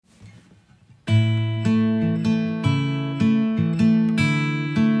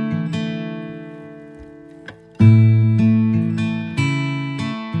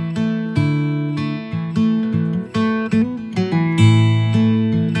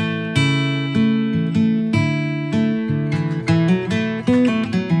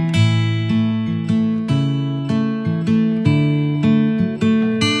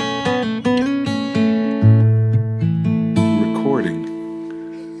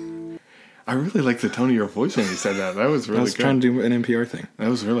I really like the tone of your voice when you said that. That was really good. I was trying to do an NPR thing. That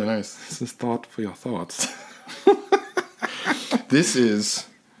was really nice. This is thought for your thoughts. This is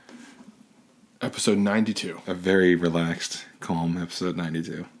episode 92. A very relaxed, calm episode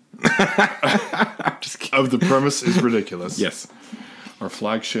 92. Just kidding. Of The Premise is Ridiculous. Yes. Our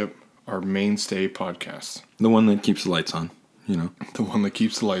flagship, our mainstay podcast. The one that keeps the lights on, you know. The one that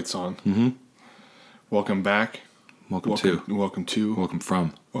keeps the lights on. Mm-hmm. Welcome back. Welcome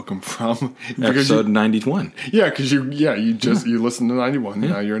from. Episode 91. Yeah, because you listened to 91. Yeah.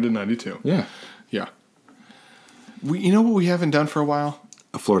 Now you're into 92. Yeah. Yeah. You know what we haven't done for a while?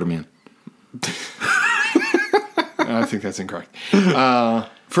 A Florida man. I think that's incorrect.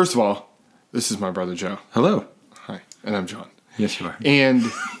 First of all, this is my brother Joe. Hello. Hi. And I'm John. Yes, you are. And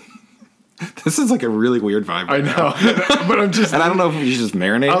this is like a really weird vibe. I know. But I'm just... And I don't know if you just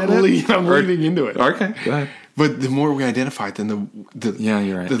marinate I'm leading into it. Okay, go ahead. But the more we identify it, then the yeah,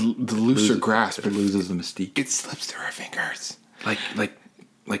 you're right. The looser grasp. It loses the mystique. It slips through our fingers. Like...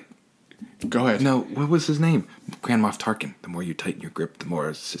 Go ahead. No, what was his name? Grand Moff Tarkin. The more you tighten your grip, the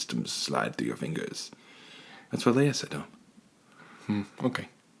more systems slide through your fingers. That's what Leia said to him. Okay.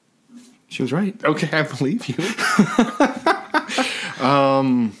 She was right. Okay, I believe you.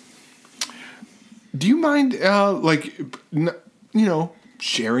 Do you mind,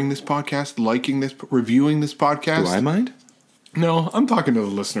 sharing this podcast, liking this, reviewing this podcast? Do I mind? No, I'm talking to the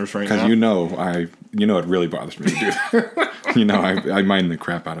listeners right now. Because it really bothers me to do that. I mind the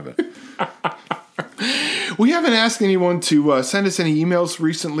crap out of it. We haven't asked anyone to send us any emails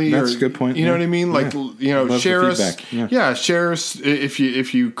recently. That's a good point. You know what I mean? Like, share us. Yeah, share us if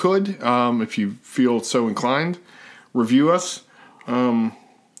you could. If you feel so inclined, review us. Even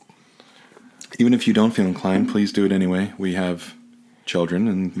if you don't feel inclined, please do it anyway. We have children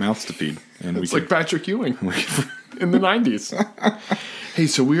and mouths to feed, and it's like Patrick Ewing in the 90s. Hey,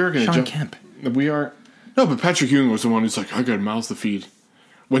 so we are going to jump. Kemp. We are but Patrick Ewing was the one who's like, I got mouths to feed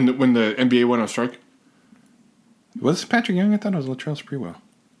when the NBA went on strike. Was it Patrick Ewing? I thought it was Latrell Sprewell.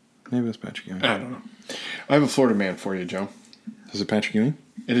 Maybe it was Patrick Ewing. I don't know. I have a Florida man for you, Joe. Is it Patrick Ewing?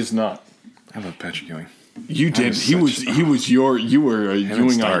 It is not. I love Patrick Ewing. You did. You were a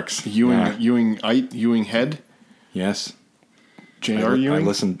Ewing Starks. Ewing head. Yes. J.R. Ewing. I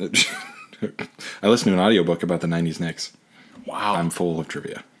listened to an audiobook about the 90s Knicks. Wow. I'm full of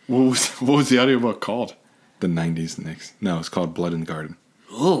trivia. What was the audiobook called? The 90s Knicks. No, it's called Blood in the Garden.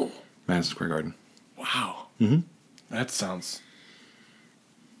 Oh. Madison Square Garden. Wow. Mm-hmm. That sounds...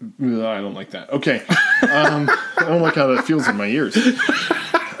 I don't like that. Okay. I don't like how that feels in my ears.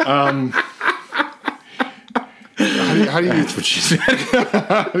 How do you... That's what she said.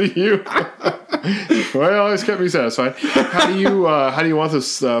 How do you... Well, it always kept me satisfied. How do you want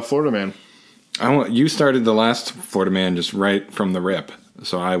this Florida man? You started the last Florida man just right from the rip,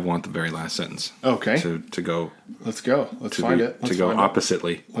 so I want the very last sentence. Okay. To go. Let's go. Let's find it. To go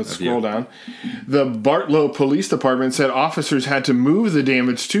oppositely. Let's scroll down. The Bartlow Police Department said officers had to move the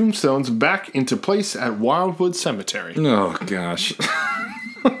damaged tombstones back into place at Wildwood Cemetery. Oh, gosh.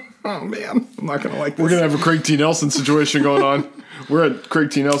 Oh, man. I'm not going to like this. We're going to have a Craig T. Nelson situation going on. We're at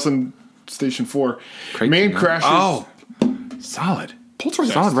Craig T. Nelson Station 4. Man crashes. Oh, solid.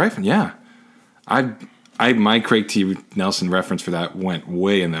 Poltergeist. Solid rifle, yeah. My Craig T. Nelson reference for that went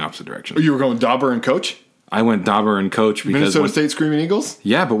way in the opposite direction. Oh, you were going Dauber and Coach? I went Dauber and Coach because Minnesota State Screaming Eagles?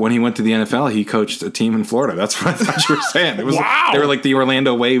 Yeah, but when he went to the NFL, he coached a team in Florida. That's what I thought you were saying. It was wow. They were like the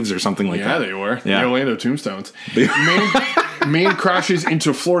Orlando Waves or something like that. Yeah, they were. Yeah. The Orlando Tombstones. Man crashes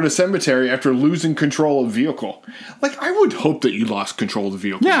into Florida cemetery after losing control of vehicle. Like, I would hope that you lost control of the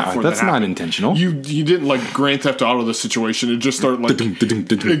vehicle. Yeah, that's not intentional. You didn't like Grand Theft Auto the situation. It just started like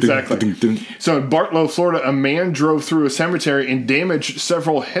exactly. So in Bartlow, Florida, a man drove through a cemetery and damaged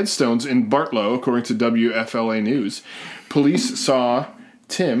several headstones in Bartlow, according to WFLA News. Police saw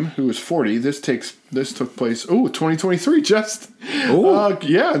Tim, who was 40. This took place 2023 just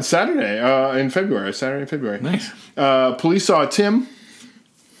on Saturday in February. Nice. Police saw Tim,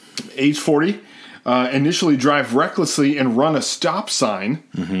 age 40, initially drive recklessly and run a stop sign.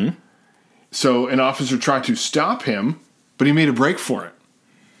 Mm-hmm. So an officer tried to stop him, but he made a break for it.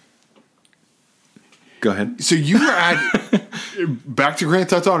 Go ahead. So you were at back to Grand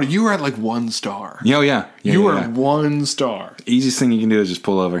Theft Auto. You were at like 1 star. Oh yeah. You were 1 star. Easiest thing you can do is just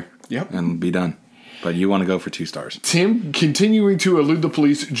pull over. Yep. And be done. But you want to go for 2 stars. Tim, continuing to elude the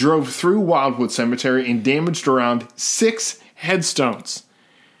police, drove through Wildwood Cemetery and damaged around 6 headstones.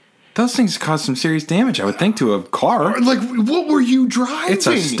 Those things cause some serious damage, I would think, to a car. Like, what were you driving? It's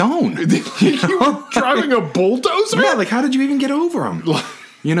a stone. You were driving a bulldozer? Yeah, like, how did you even get over them?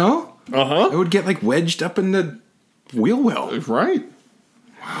 You know? Uh-huh. It would get, like, wedged up in the wheel well. Right.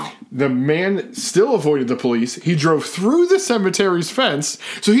 Wow. The man still avoided the police. He drove through the cemetery's fence,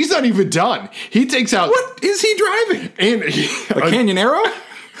 so he's not even done. He takes out... What is he driving? And a Canyon Arrow?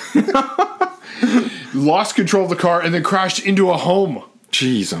 Lost control of the car and then crashed into a home.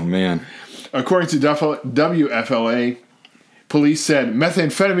 Jeez, oh man. According to WFLA, police said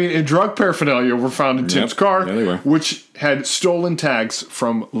methamphetamine and drug paraphernalia were found in Tim's car, which had stolen tags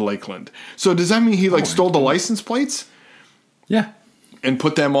from Lakeland. So does that mean he stole the license plates? Yeah. And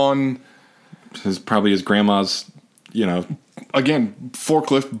put them on... Probably his grandma's, Again,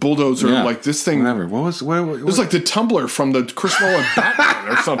 forklift, bulldozer, like this thing... Whatever. What it was like the tumbler from the Chris Nolan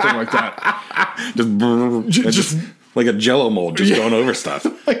Batman or something like that. Just like a Jell-O mold just going over stuff.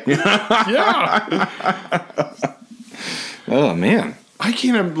 Yeah. Oh, man. I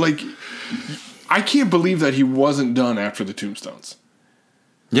can't believe that he wasn't done after the tombstones.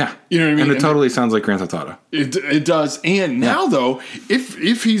 Yeah. You know what I mean? And it totally sounds like Grand Theft Auto. It does. And now, though,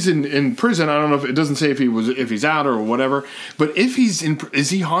 if he's in prison, I don't know if it doesn't say if he's out or whatever, but if he's in,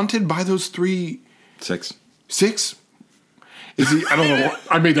 is he haunted by those 6? Is he? I don't know.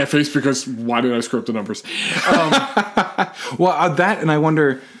 I made that face because why did I screw up the numbers? Well, that, and I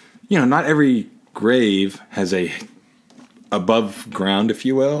wonder, not every grave has a above ground, if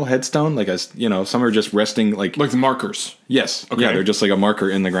you will, headstone. Like some are just resting like the markers. Yes. Okay. Yeah, they're just like a marker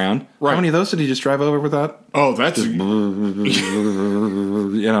in the ground. Right. How many of those did he just drive over without? Oh, that's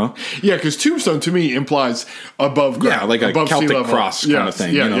Yeah, because tombstone to me implies above ground. Yeah, like a Celtic cross kind of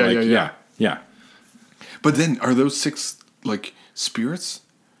thing. Yeah. But then, are those 6 spirits?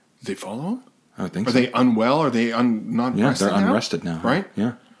 Do they follow him? I would think. Are they unwell? Are they not? Yeah, rested they're unrested now. Right?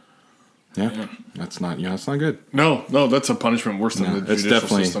 Yeah. That's not. Yeah, it's not good. No, that's a punishment worse than the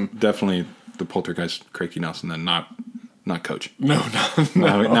judicial system. Definitely the poltergeist, Craigie Nelson, then not Coach. No.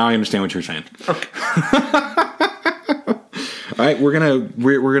 Now I understand what you're saying. Okay. All right, we're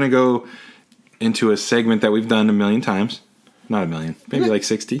gonna go into a segment that we've done a million times. Not a million, maybe like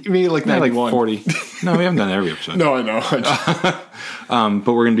 60. Maybe like 91. Like 40. No, we haven't done it every episode. No, I know.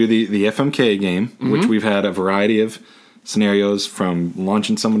 But we're gonna do the FMK game, which we've had a variety of scenarios, from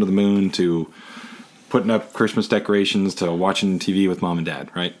launching someone to the moon to putting up Christmas decorations to watching TV with mom and dad,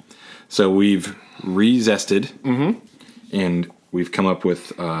 right? So we've rezested, and we've come up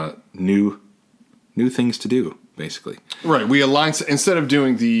with new things to do, basically. Right. We aligned, instead of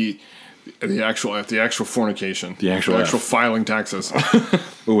doing the actual fornication, the actual filing taxes,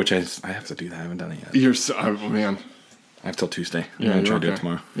 which I have to do that. I haven't done it yet. Man. I have till Tuesday. I'm Yeah, gonna try to do it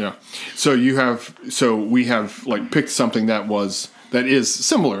tomorrow. Yeah. So we have picked something that is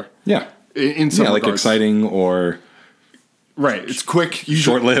similar. Yeah. In some regards. Like exciting or right. It's quick,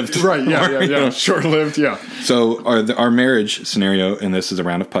 short-lived. Right. Yeah. Short-lived. Yeah. So our marriage scenario in this is a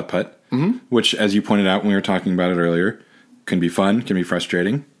round of putt-putt, which, as you pointed out when we were talking about it earlier, can be fun, can be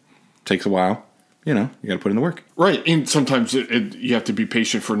frustrating, takes a while. You got to put in the work. Right. And sometimes you have to be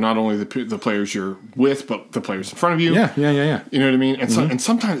patient for not only the players you're with, but the players in front of you. Yeah. You know what I mean? And, and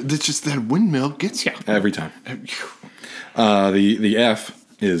sometimes it's just that windmill gets you. Every time. The F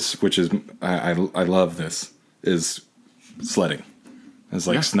is, which is, I love this, is sledding. It's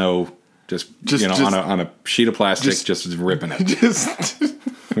like snow, just on a sheet of plastic, just ripping it.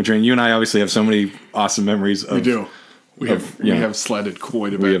 Which, you and I obviously have so many awesome memories of. We do. We have sledded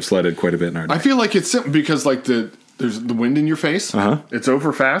quite a bit. We have sledded quite a bit in our day. I feel like it's simple because there's the wind in your face. It's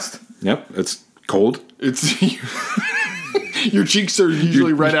over fast. Yep. It's cold. It's your cheeks are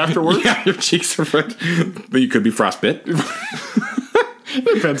usually red afterwards. Yeah, your cheeks are red. But you could be frostbit.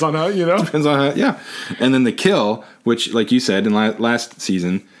 Depends on how, Depends on how, yeah. And then the kill, which, like you said, in last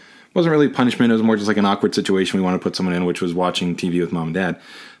season, wasn't really punishment. It was more just like an awkward situation we want to put someone in, which was watching TV with mom and dad.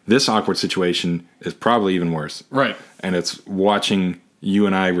 This awkward situation is probably even worse. Right. And it's watching you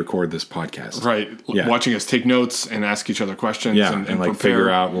and I record this podcast. Right. Yeah. Watching us take notes and ask each other questions. Yeah. And figure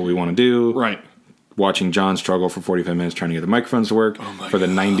out what we want to do. Right. Watching John struggle for 45 minutes trying to get the microphones to work for the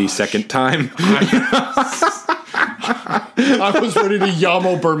 92nd time. I was ready to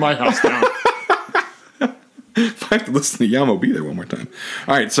Yamo burn my house down. If I have to listen to Yamo be there one more time.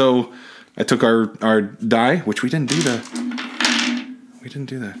 All right. So I took our die, which we didn't do that. We didn't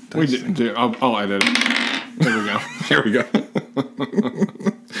do that. We didn't do. I'll edit it. There we go. There we go.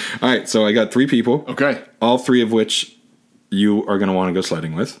 All right, so I got 3 people. Okay. All 3 of which you are going to want to go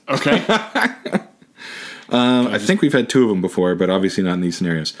sledding with. Okay. I think we've had 2 of them before, but obviously not in these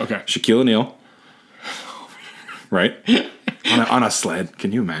scenarios. Okay. Shaquille O'Neal. Right? on a sled.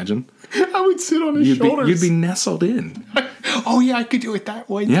 Can you imagine? I would sit on his shoulders. You'd be nestled in. Oh yeah, I could do it that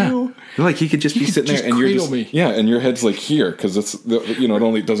way too. Like he could just be sitting there and you're just me. Yeah, and your head's like here because it's it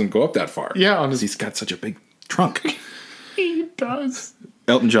only doesn't go up that far. Yeah, because he's got such a big trunk. He does.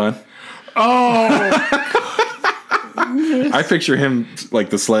 Elton John. Oh! I picture him like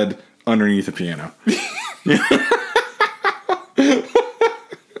the sled underneath the piano.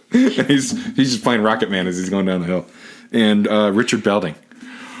 He's just playing Rocket Man as he's going down the hill. And Richard Belding.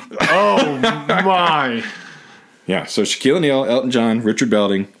 Oh, my. Yeah, so Shaquille O'Neal, Elton John, Richard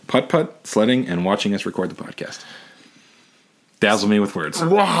Belding, putt-putt, sledding, and watching us record the podcast. Dazzle me with words.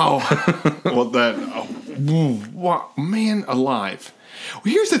 Wow. Well, wow, man alive.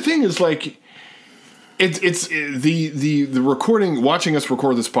 Well, here's the thing is like, it's the recording, watching us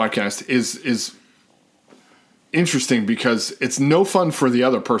record this podcast is interesting because it's no fun for the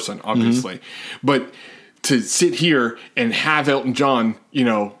other person, obviously. But to sit here and have Elton John,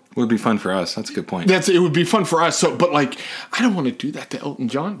 Would be fun for us. That's a good point. it would be fun for us. So, but like, I don't want to do that to Elton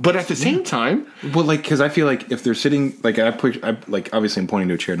John. But at the same time, well, like, because I feel like if they're sitting, like, obviously I'm pointing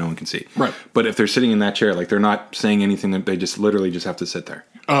to a chair no one can see. Right. But if they're sitting in that chair, like, they're not saying anything. That they just literally just have to sit there.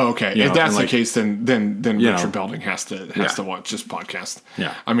 Oh, okay. If that's the case, then Richard Belding has to watch this podcast.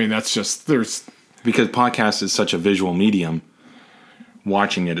 Yeah. I mean, that's just because podcast is such a visual medium.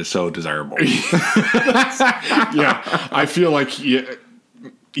 Watching it is so desirable. Yeah, I feel like.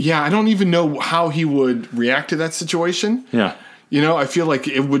 Yeah, I don't even know how he would react to that situation. Yeah. I feel like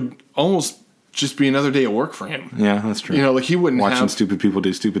it would almost just be another day of work for him. Yeah, that's true. Like he wouldn't watching stupid people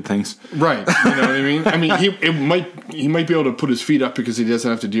do stupid things. Right. You know what I mean? I mean, he might be able to put his feet up because he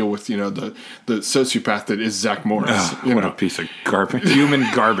doesn't have to deal with, the sociopath that is Zach Morris. What a piece of garbage. Human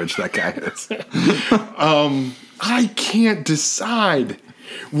garbage that guy is. I can't decide.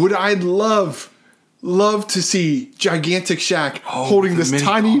 Would I love to see gigantic Shaq holding this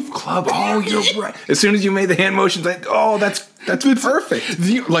tiny club. Oh, you're right. As soon as you made the hand motions, that's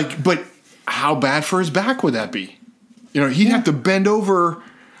perfect. But how bad for his back would that be? He'd have to bend over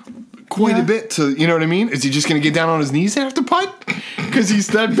quite a bit to, you know what I mean? Is he just going to get down on his knees and have to putt? Because he's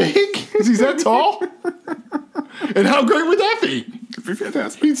that big? Because he's that tall? And how great would that be? It'd be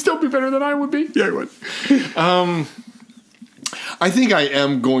fantastic. He'd still be better than I would be. Yeah, he would. I think I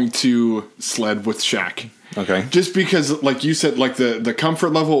am going to sled with Shaq. Okay. Just because, like you said, like the comfort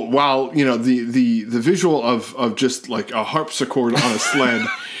level, while, the visual of just like a harpsichord on a sled,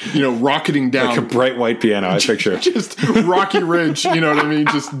 rocketing down. Like a bright white piano, I picture. Just Rocky Ridge, you know what I mean?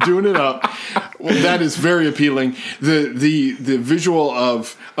 Just doing it up. Well, that is very appealing. The visual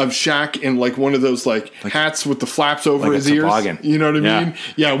of Shaq in like one of those like hats with the flaps over like his ears. Toboggan. You know what I mean?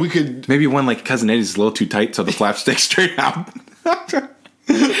 Yeah, we could. Maybe one like Cousin Eddie's is a little too tight so the flaps stick straight out.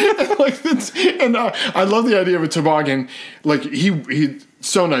 And I love the idea of a toboggan. Like he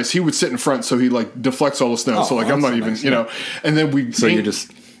so nice. He would sit in front, so he like deflects all the snow. So like I'm not even, nice, And then we. So you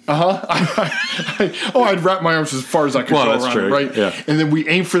just. I'd wrap my arms as far as I could go around, true. right? Yeah. And then we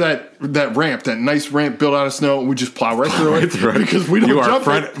aim for that ramp, that nice ramp built out of snow, and we just plow right through it because we don't jump.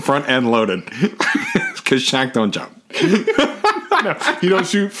 You are front end loaded because Shaq don't jump. No, he don't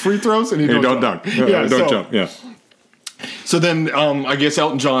shoot free throws, and he don't dunk. Don't jump. Yeah. So then, I guess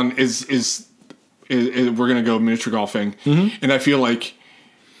Elton John is we're gonna go miniature golfing, and I feel like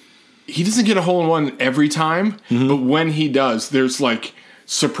he doesn't get a hole in one every time, but when he does, there's like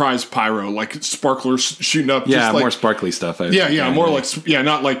surprise pyro, like sparklers shooting up. Yeah, just like, more sparkly stuff. Like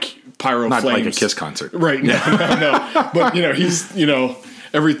not like pyro not flames. Like a Kiss concert, right? No. But he's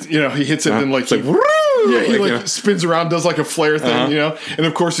he hits it and like it's like woo! Yeah, he spins around, does like a flare thing, and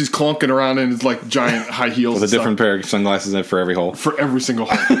of course he's clunking around in his like giant high heels with a different pair of sunglasses in for every hole. For every single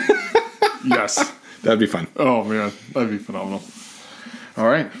hole. Yes, that'd be fun. Oh man, that'd be phenomenal. All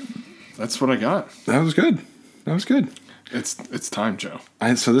right, that's what I got. That was good. It's time, Joe.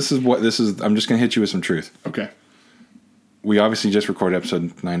 So this is. I'm just gonna hit you with some truth. Okay. We obviously just recorded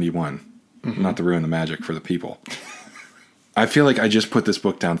episode 91, not to ruin the magic for the people. I feel like I just put this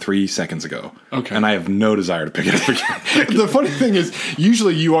book down 3 seconds ago. Okay. And I have no desire to pick it up again. The funny thing is,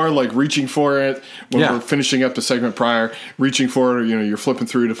 usually you are like reaching for it when we're finishing up the segment prior, reaching for it, or you're flipping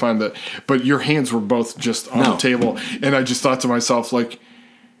through to find that. But your hands were both just on the table, and I just thought to myself, like,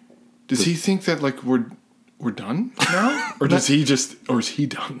 does he think that like we're done now, or is he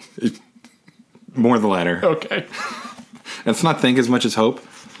done? More the latter. Okay. Let's not think as much as hope,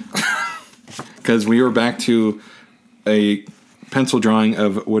 because we were back to a pencil drawing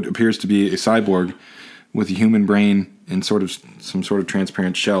of what appears to be a cyborg with a human brain and some sort of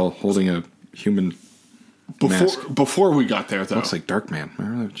transparent shell holding a human mask. Before we got there, though. Looks like Darkman.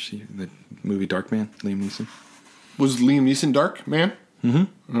 Remember the movie Darkman? Liam Neeson? Was Liam Neeson Dark Man? Mm-hmm.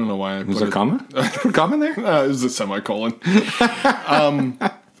 I don't know why I was there a comma? Put a comma there? It was a semicolon.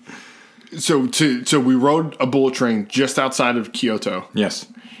 So we rode a bullet train just outside of Kyoto. Yes.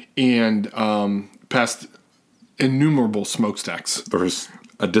 And past innumerable smokestacks. There was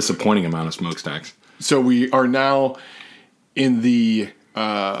a disappointing amount of smokestacks. So we are now in the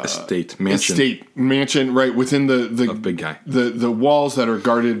estate mansion, right within the big guy. The walls that are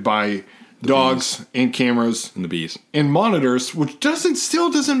guarded by dogs bees. And cameras and the bees and monitors, which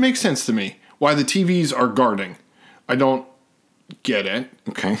still doesn't make sense to me. Why the TVs are guarding? I don't get it.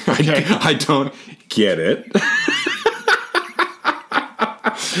 Okay. I don't get it.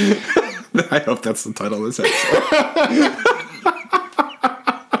 I hope that's the title of this episode.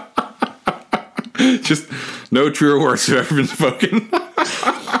 Just no truer words have ever been spoken.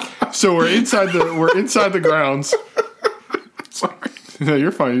 So we're inside the grounds. Sorry. No,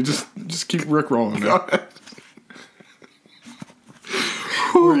 you're fine. You just keep rickrolling it.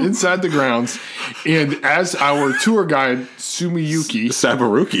 We're inside the grounds, and as our tour guide Sumiyuki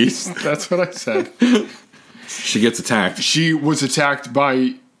Sabaruki, that's what I said. She gets attacked. She was attacked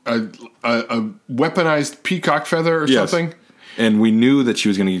by a weaponized peacock feather or something. And we knew that she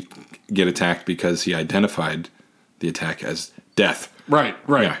was going to get attacked because he identified the attack as death. Right.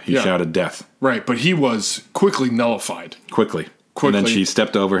 Yeah, he shouted death. Right, but he was quickly nullified. Quickly. And then she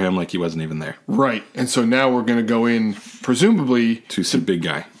stepped over him like he wasn't even there. Right. And so now we're going to go in, presumably... To see Big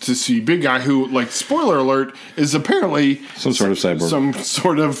Guy. To see Big Guy, who, like, spoiler alert, is apparently... Some sort of cyborg. Some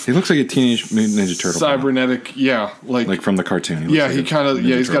sort of... He looks like a Teenage Mutant Ninja Turtle. Cybernetic, yeah. Like from the cartoon. He kind of...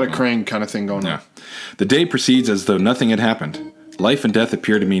 Yeah, he's got a Krang kind of thing going on. The day proceeds as though nothing had happened. Life and death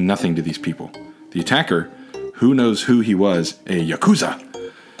appear to mean nothing to these people. The attacker, who knows who he was, a Yakuza,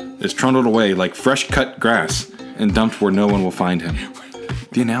 is trundled away like fresh-cut grass and dumped where no one will find him.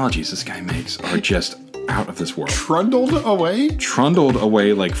 The analogies this guy makes are just out of this world. Trundled away? Trundled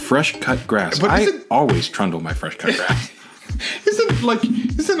away like fresh-cut grass. But I always trundle my fresh-cut grass.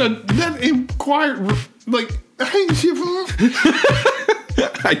 That inquired, like...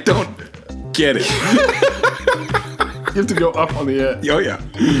 I don't get it. You have to go up on the edge. Oh, yeah.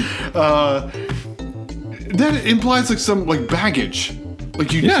 That implies, like, some, like, baggage.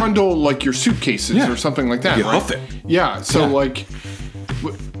 Like, you trundle, like, your suitcases or something like that, you right? hoof it. Yeah, so, like...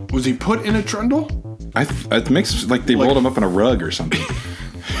 Was he put in a trundle? It makes like they rolled him up in a rug or something.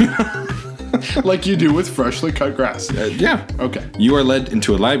 Like you do with freshly cut grass. Yeah. Okay. You are led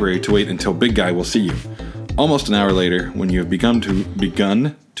into a library to wait until Big Guy will see you. Almost an hour later, when you have begun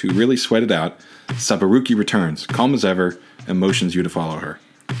to really sweat it out, Sabaruki returns, calm as ever, and motions you to follow her.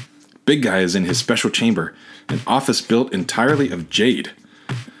 Big Guy is in his special chamber, an office built entirely of jade.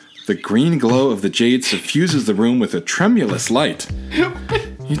 The green glow of the jade suffuses the room with a tremulous light.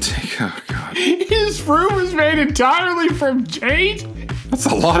 You take... Oh, God. His room is made entirely from jade? That's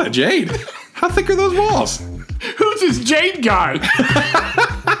a lot of jade. How thick are those walls? Who's this jade guy?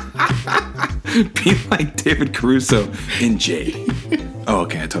 Be like David Caruso in Jade. Oh,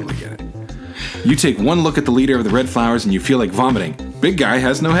 okay, I totally get it. You take one look at the leader of the Red Flowers and you feel like vomiting. Big Guy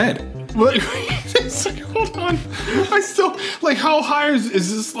has no head. Hold on. I still... Like, how high is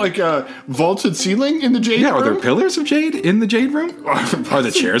this, like, a vaulted ceiling in the jade room? Yeah, are there pillars of jade in the jade room? Are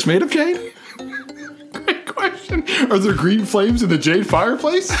the chairs made of jade? Great question. Are there green flames in the jade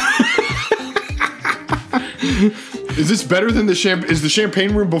fireplace? Is this better than is the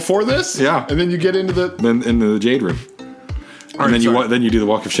champagne room before this? Yeah. And then you get into the jade room. And then you do the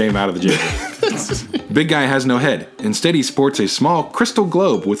walk of shame out of the jade room. Big Guy has no head. Instead, he sports a small crystal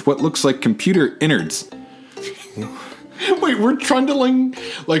globe with what looks like computer innards. Wait, we're trundling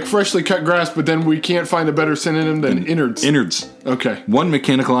like freshly cut grass, but then we can't find a better synonym than innards. Innards. Okay. One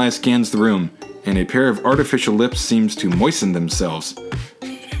mechanical eye scans the room, and a pair of artificial lips seems to moisten themselves.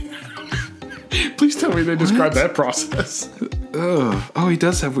 Please tell me they describe that process. Oh, he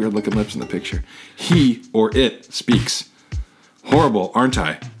does have weird looking lips in the picture. He, or it, speaks. Horrible, aren't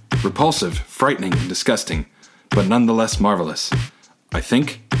I? Repulsive, frightening, and disgusting, but nonetheless marvelous. I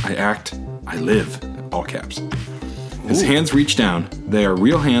think, I act, I live. All caps. His hands reach down. They are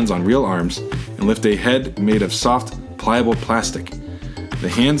real hands on real arms and lift a head made of soft, pliable plastic. The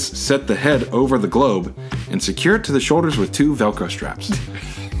hands set the head over the globe and secure it to the shoulders with two Velcro straps.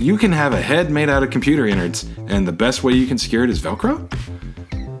 You can have a head made out of computer innards, and the best way you can secure it is Velcro?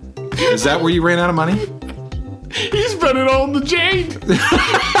 Is that where you ran out of money? He spent it all on the jade.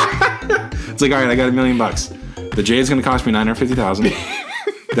 It's like, all right, I got $1 million. The jade's going to cost me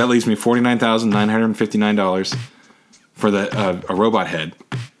 $950,000. That leaves me $49,959 for a robot head,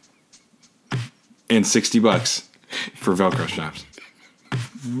 and $60 for Velcro straps.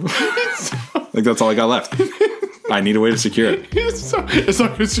 Like that's all I got left. I need a way to secure it. It's not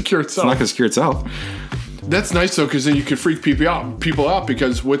going to secure itself. It's not going to secure itself. That's nice though, because then you could freak people out.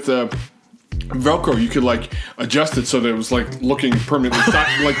 Because with the Velcro, you could like adjust it so that it was like looking permanently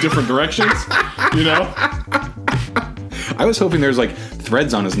like different directions. You know. I was hoping there was like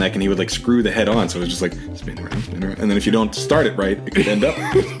threads on his neck and he would like screw the head on, so it was just like spin around, and then if you don't start it right, it could end up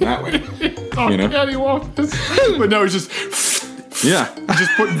that way. Oh, you know? Yeah, he won't. But no, he's just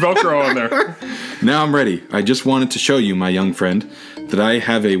just putting Velcro on there. Now I'm ready. I just wanted to show you, my young friend, that I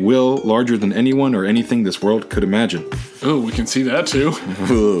have a will larger than anyone or anything this world could imagine. Oh, we can see that too.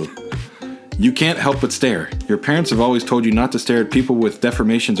 You can't help but stare. Your parents have always told you not to stare at people with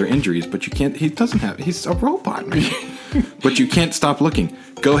deformations or injuries, but you can't. He's a robot, man. But you can't stop looking.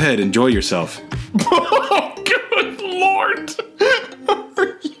 Go ahead, enjoy yourself. Oh, good Lord.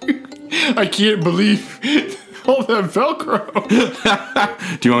 I can't believe all that Velcro.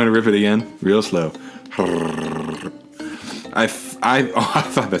 Do you want me to rip it again? Real slow. I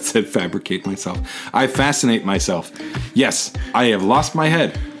thought that said fabricate myself. I fascinate myself. Yes, I have lost my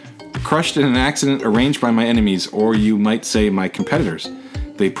head. Crushed in an accident arranged by my enemies, or you might say my competitors.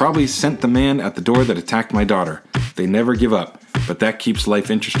 They probably sent the man at the door that attacked my daughter. They never give up, but that keeps life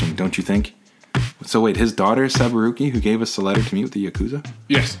interesting, don't you think? So wait, his daughter is Sabaruki, who gave us the letter to meet with the Yakuza?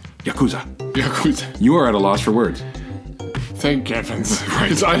 Yes. Yakuza. You are at a loss for words. Thank heavens.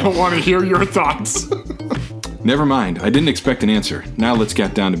 Right. I don't want to hear your thoughts. Never mind. I didn't expect an answer. Now let's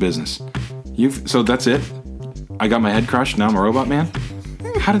get down to business. So that's it? I got my head crushed, now I'm a robot man?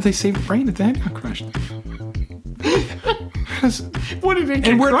 How did they save your brain if the head got crushed? What did they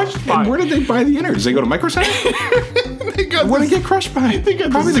get crushed by? And where did they buy the innards? Did they go to Micro Center? What did they get crushed by?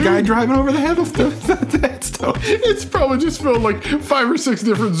 Probably the guy driving over the head of the headstone. It's probably just filled like 5 or 6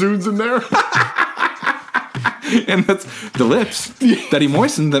 different zoos in there. And that's the lips that he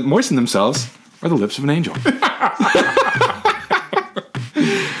moistened themselves are the lips of an angel.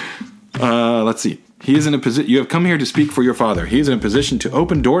 Let's see. He is in a position. You have come here to speak for your father. He is in a position to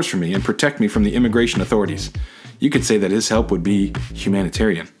open doors for me and protect me from the immigration authorities. You could say that his help would be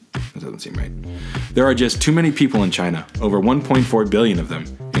humanitarian. That doesn't seem right. There are just too many people in China, over 1.4 billion of them,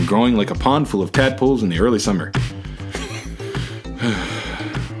 and growing like a pond full of tadpoles in the early summer.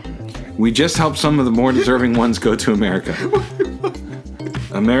 We just helped some of the more deserving ones go to America.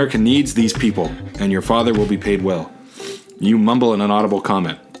 America needs these people, and your father will be paid well. You mumble an inaudible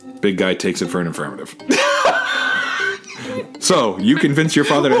comment. Big guy takes it for an affirmative. So, you convince your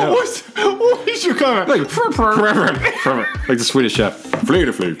father to help. What was your comment? Like the Swedish chef. Flee.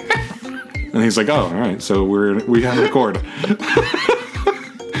 And he's like, oh, all right, so we have a record.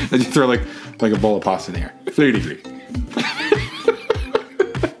 And you throw like a bowl of pasta in the air. Flee.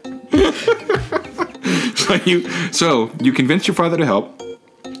 So you convince your father to help,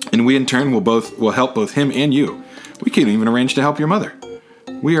 and we in turn will help both him and you. We can even arrange to help your mother.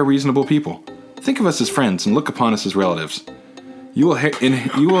 We are reasonable people. Think of us as friends and look upon us as relatives. You will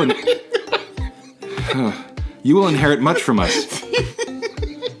inherit much from us.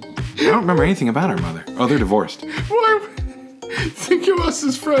 I don't remember anything about our mother. Oh, they're divorced. Think of us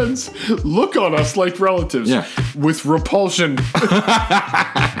as friends. Look on us like relatives. Yeah. With repulsion.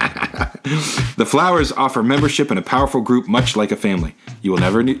 The Flowers offer membership in a powerful group much like a family. You will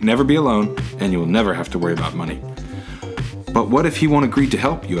never be alone, and you will never have to worry about money. But what if he won't agree to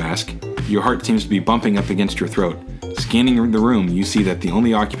help, you ask? Your heart seems to be bumping up against your throat. Scanning the room, you see that the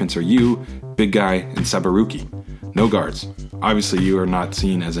only occupants are you, Big Guy, and Sabaruki. No guards. Obviously, you are not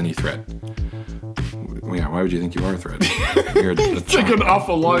seen as any threat. Yeah, why would you think you are a threat? You're take an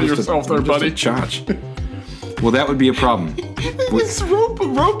awful lot of yourself there, buddy. Just a chotch. Well, that would be a problem. Just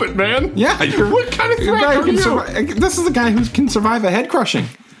rope it, man. Yeah, what kind of threat are you? This is the guy who can survive a head crushing.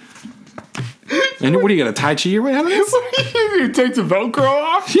 And what are you going to Tai Chi your way out of this? You take the Velcro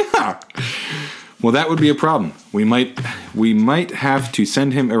off? Yeah. Well, that would be a problem. We might have to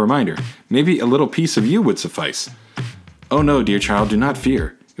send him a reminder. Maybe a little piece of you would suffice. Oh no, dear child, do not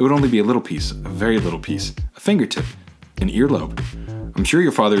fear. It would only be a little piece, a very little piece, a fingertip, an earlobe. I'm sure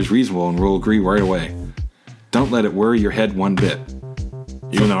your father is reasonable and will agree right away. Don't let it worry your head one bit.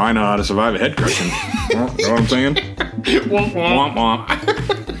 Even though I know how to survive a head crushing. You know what I'm saying? Womp womp. Womp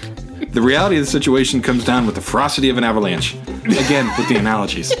womp. The reality of the situation comes down with the ferocity of an avalanche. Again, with the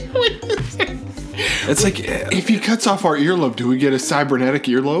analogies. It's like... if he cuts off our earlobe, do we get a cybernetic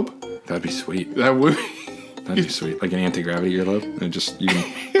earlobe? That'd be sweet. That would That'd be sweet. Like an anti-gravity earlobe. And just... you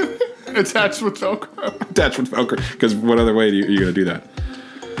can... Attached with Velcro. Attached with Velcro. Because what other way are you going to do that?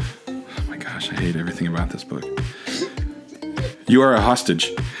 Oh my gosh, I hate everything about this book. You are a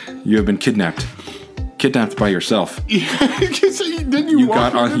hostage. You have been kidnapped. Kidnapped by yourself. Didn't you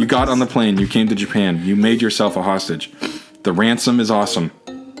got on the plane. You came to Japan. You made yourself a hostage. The ransom is awesome.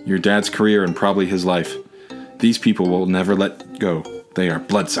 Your dad's career and probably his life. These people will never let go. They are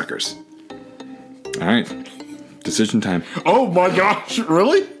bloodsuckers. All right. Decision time. Oh my gosh,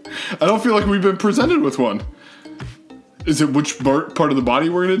 really? I don't feel like we've been presented with one. Is it which part of the body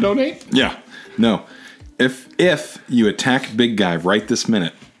we're going to donate? Yeah. No. If you attack Big Guy right this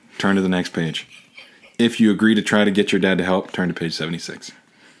minute, turn to the next page. If you agree to try to get your dad to help, turn to page 76.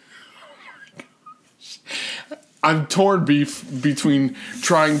 I'm torn between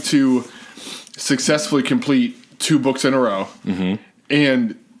trying to successfully complete 2 books in a row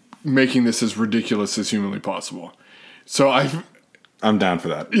and making this as ridiculous as humanly possible. So I'm down for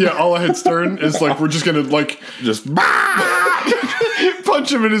that. Yeah, all I had Stern is like, we're just going to just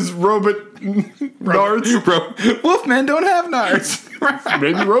punch him in his robot nards. Wolfmen don't have nards.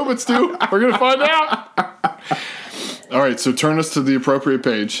 Maybe robots do. We're going to find out. All right, so turn us to the appropriate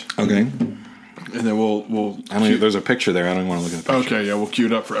page. Okay. And then we'll there's a picture there. I don't want to look at the picture. Okay, yeah, we'll cue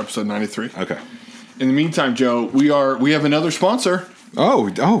it up for episode 93. Okay. In the meantime, Joe, we have another sponsor. Oh,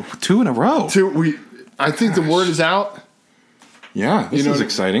 2 in a row. I think the word is out. Yeah, this is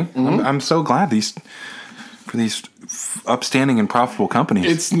exciting. Mm-hmm. I'm so glad for these upstanding and profitable companies.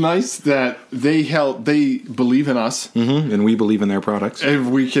 It's nice that they believe in us, and we believe in their products.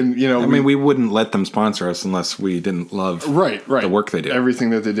 And we can, we wouldn't let them sponsor us unless we didn't love the work they do, everything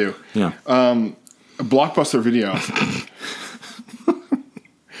that they do. Yeah. Blockbuster Video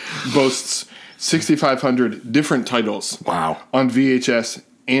boasts 6,500 different titles. Wow. On VHS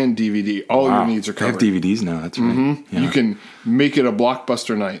and DVD. All your needs are covered. They have DVDs now. That's right. Yeah. You can make it a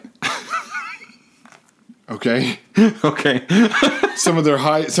blockbuster night. Okay. Okay. Some of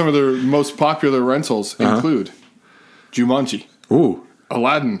their most popular rentals include Jumanji,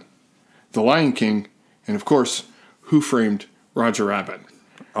 Aladdin, The Lion King, and of course, Who Framed Roger Rabbit.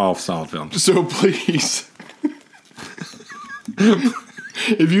 All solid films. So please,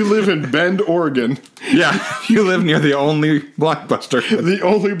 if you live in Bend, Oregon, you live near the only Blockbuster. The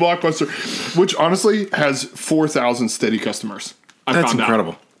only Blockbuster, which honestly has 4,000 steady customers. That's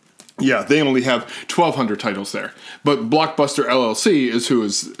incredible. Yeah, they only have 1,200 titles there. But Blockbuster LLC is who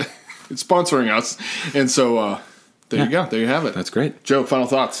is sponsoring us. And so there you go. There you have it. That's great. Joe, final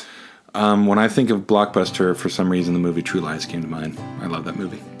thoughts? When I think of Blockbuster, for some reason, the movie True Lies came to mind. I love that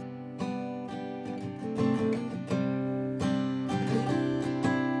movie.